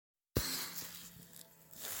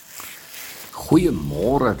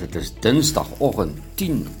Goeiemôre, dit is Dinsdagoggend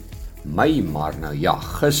 10 Mei, maar nou ja,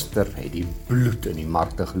 gister het die bloed in die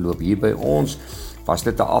markte geloop. Hier by ons was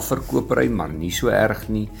dit 'n afverkopery, maar nie so erg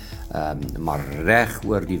nie. Maar reg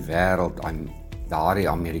oor die wêreld, daardie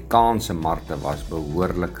Amerikaanse markte was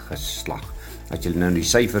behoorlik geslag. As julle nou die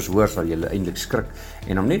syfers hoor, sal julle eintlik skrik.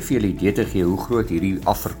 En om net vir julle idee te gee hoe groot hierdie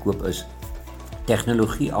afverkoop is,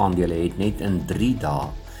 tegnologie aandele het net in 3 dae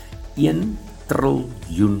 1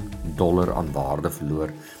 triljoen dollar aan waarde verloor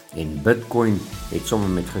en Bitcoin het sommer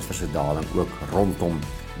met gister se daling ook rondom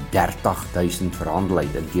 30.000 verhandel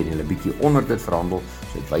uit, inteendeel 'n bietjie onder dit verhandel,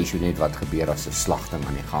 so dit wys jou net wat gebeur as 'n slagting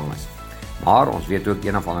aan die gang is. Maar ons weet ook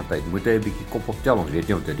een of ander tyd moet hy 'n bietjie kop optel, ons weet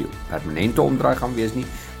nie of dit die permanente omdraai gaan wees nie,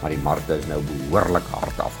 maar die markte is nou behoorlik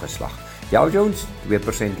hard afgeslag. Dow Jones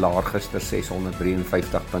 2% laer gister,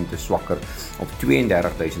 653 punte swakker op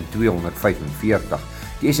 32.245.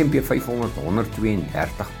 Die S&P 500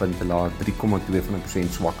 132 punte laer,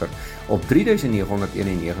 3,2% swakker op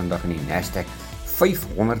 3.991 en die Nasdaq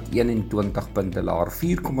 521 punte laer,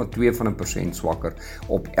 4,2% swakker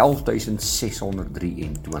op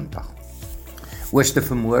 11.623. Ooste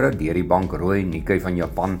vermoere deur die bank rooi, Nikkei van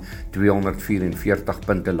Japan 244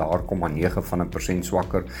 punte laer, 0,9%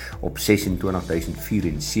 swakker op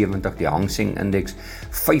 26.074. Die Hang Seng Indeks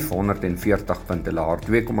 540 punte laer,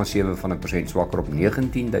 2,7% swakker op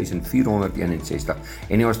 19.461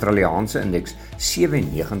 en die Australiese indeks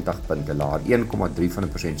 97 punte laer,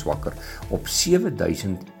 1,3% swakker op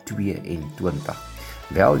 7.022.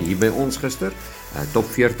 Wel, hier by ons gister, top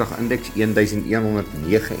 40 indeks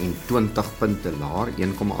 1129 punte laer,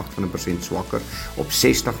 1,8% swakker op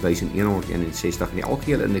 60.161 en die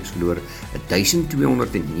algehele indeks verloor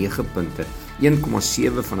 1209 punte,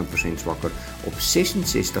 1,7% swakker op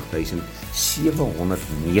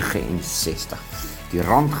 66.769. Die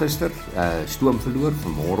rand gister stoom verloor,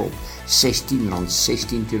 vanmôre op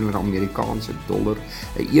R16.16 teenoor die Amerikaanse dollar.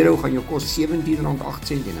 'n euro gaan jou kos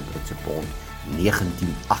R17.08 en 'n Britse pond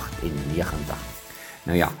R19.98.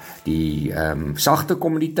 Nou ja, die sagte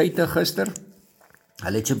kommoditeite gister,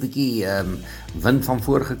 hulle het so 'n bietjie wind van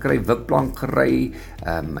voor gekry, wipplank gery,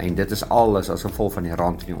 en dit is alles as gevolg van die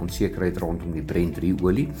rand en die onsekerheid rondom die Brent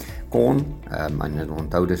olie. Korn, en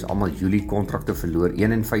onthou dis almal Julie kontrakte verloor,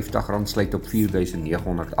 R51 sluit op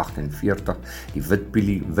 4.948. Die wit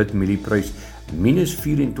mielieprys minus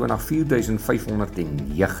 24,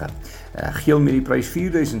 4.509. Geel mielieprys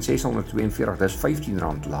 4.642, dis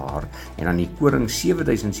R15 laer. En dan die koring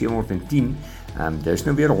 7.710, dis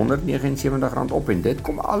nou weer R179 op, en dit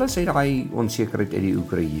kom alles uit daai onsekerheid uit die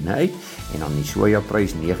Oekraïne uit. En dan die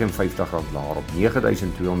sojaprys R59 laer op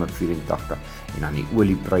 9.284 en dan die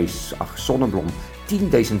olieprys, sonneblom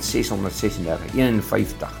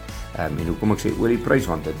 10.636,51. En hoekom ek sê olieprys,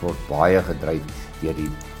 want dit word baie gedryf deur die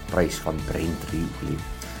prys van Brent olie.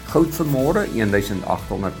 Goud vanmôre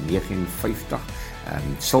 1.859,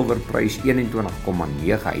 silwerprys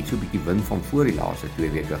 21,9, hy het so 'n bietjie wind van voor die laaste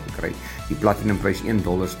 2 weke gekry. Die platinumprys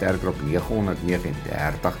 $1 sterker op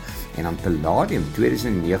 939 en dan palladium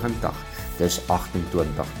 2090, dis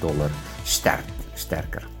 $28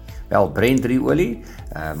 sterker. Wel, Brent olie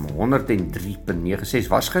 103,96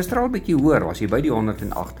 was gister al 'n bietjie hoër, was hy by die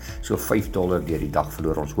 108, so $5 deur die dag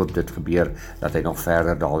verloor. Ons hoop dit gebeur dat hy nog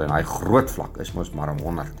verder daal en hy groot vlak is mos maar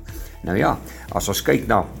 100. Nou ja, as ons kyk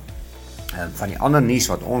na van die ander nuus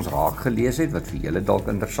wat ons raak gelees het, wat vir julle dalk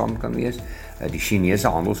interessant kan wees, die Chinese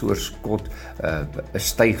handelsoorskot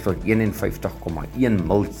styg tot 51,1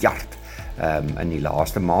 miljard in die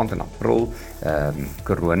laaste maand in April.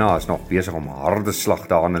 Corona is nog besig om 'n harde slag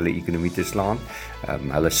daar aan hulle ekonomie te slaan.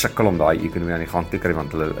 Hulle sukkel om daai ekonomie aan die gang te kry,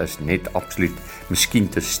 want hulle is net absoluut miskien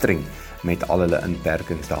te streng met al hulle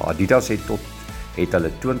inperkings daar. Adidas het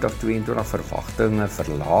hulle 2022 verwagtinge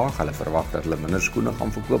verlaag. Hulle verwag dat hulle minder skoene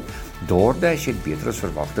gaan verkoop. DoorDash het beter as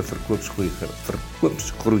verwagte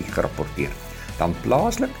verkoopsgroei gerapporteer. Dan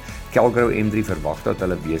plaaslik, Calgary M3 verwag dat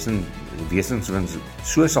hulle wesenswins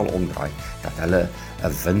so sal omdraai dat hulle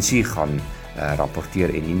 'n winsie gaan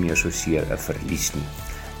rapporteer en nie meer so seer 'n verlies nie.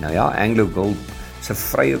 Nou ja, AngloGold se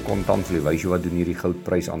vrye kontantvloei, wys jy wat doen hierdie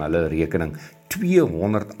goudprys aan hulle rekening,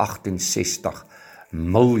 $268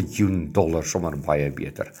 miljoen, sommer baie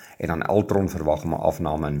beter. En dan Altron verwag 'n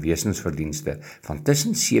afname in wesensverdienste van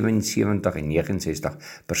tussen 77 en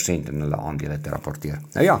 69% in hulle aandele te rapporteer.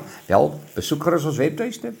 Nou ja, wel, besoek gerus ons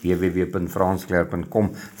webtuiste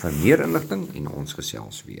www.fransklerk.com vir meer inligting en ons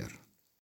gesels weer.